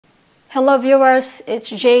Hello viewers, it's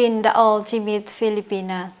Jane, the ultimate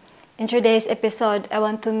Filipina. In today's episode, I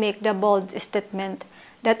want to make the bold statement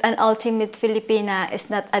that an ultimate Filipina is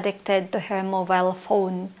not addicted to her mobile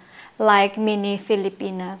phone like mini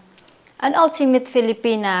Filipina. An ultimate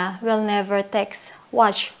Filipina will never text,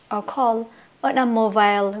 watch, or call on a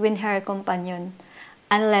mobile with her companion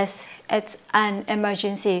unless it's an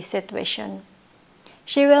emergency situation.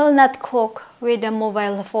 She will not cook with the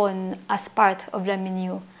mobile phone as part of the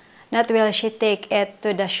menu. Not will she take it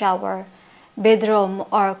to the shower, bedroom,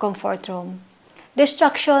 or comfort room.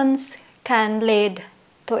 Distractions can lead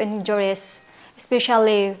to injuries,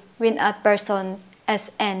 especially when a person is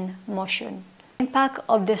in motion. The impact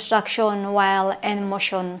of distraction while in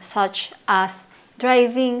motion, such as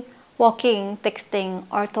driving, walking, texting,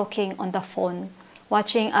 or talking on the phone,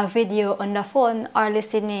 watching a video on the phone, or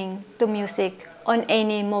listening to music on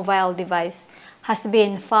any mobile device, has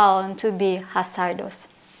been found to be hazardous.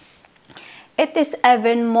 It is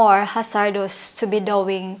even more hazardous to be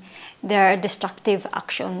doing their destructive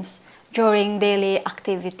actions during daily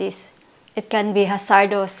activities. It can be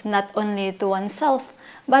hazardous not only to oneself,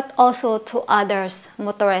 but also to others,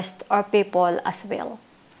 motorists, or people as well.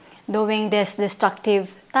 Doing this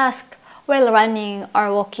destructive task while running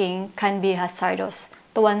or walking can be hazardous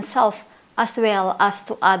to oneself as well as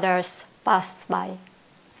to others pass by.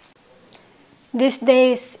 These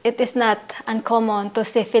days, it is not uncommon to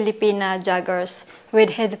see Filipina joggers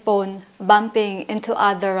with headphones bumping into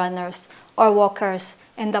other runners or walkers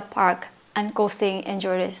in the park and causing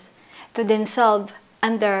injuries to themselves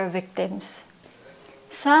and their victims.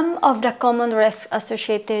 Some of the common risks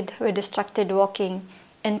associated with distracted walking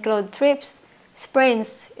include trips,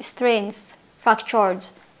 sprains, strains,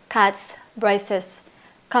 fractures, cuts, braces,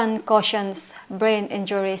 concussions, brain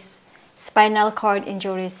injuries, spinal cord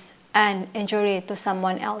injuries, and injury to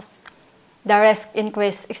someone else. The risk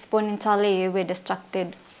increases exponentially with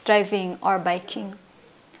distracted driving or biking.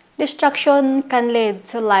 Distraction can lead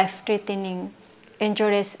to life-threatening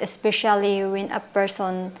injuries, especially when a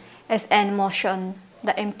person is in motion.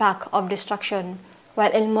 The impact of distraction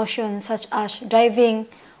while in motion, such as driving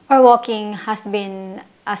or walking, has been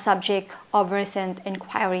a subject of recent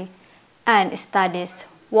inquiry and studies.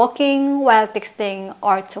 Walking while texting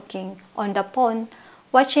or talking on the phone,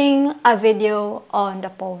 watching a video on the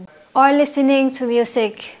phone, or listening to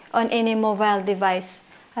music on any mobile device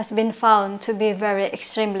has been found to be very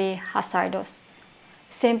extremely hazardous.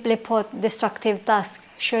 Simply put, destructive tasks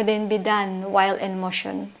shouldn't be done while in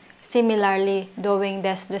motion. Similarly, doing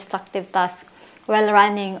this destructive task while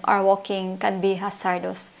running or walking can be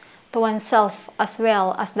hazardous to oneself as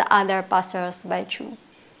well as the other passers-by too.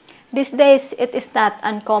 These days, it is not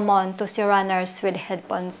uncommon to see runners with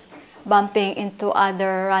headphones bumping into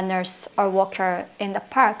other runners or walkers in the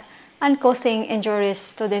park and causing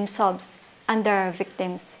injuries to themselves and their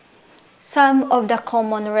victims. Some of the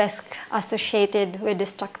common risks associated with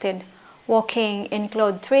distracted walking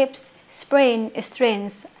include trips,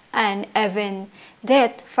 strains, and even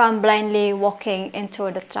death from blindly walking into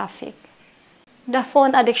the traffic. The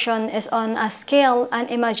phone addiction is on a scale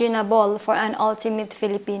unimaginable for an ultimate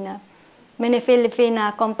Filipina. Many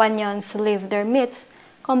Filipina companions leave their mates,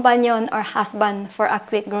 companion, or husband for a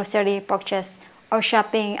quick grocery purchase or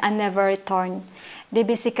shopping and never return. They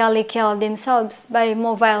basically kill themselves by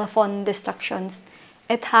mobile phone distractions.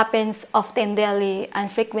 It happens often daily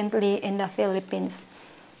and frequently in the Philippines.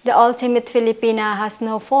 The ultimate Filipina has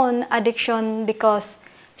no phone addiction because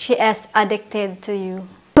she is addicted to you.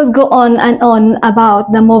 Could go on and on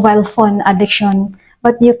about the mobile phone addiction,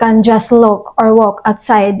 but you can just look or walk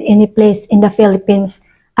outside any place in the Philippines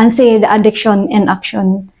and see the addiction in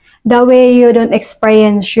action. The way you don't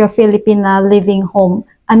experience your Filipina leaving home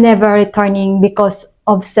and never returning because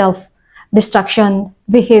of self-destruction,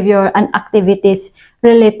 behavior, and activities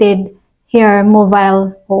related her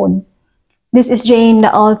mobile phone. This is Jane,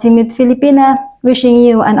 the ultimate Filipina, wishing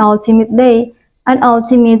you an ultimate day, an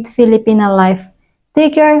ultimate Filipina life.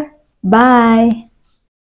 Take care. Bye.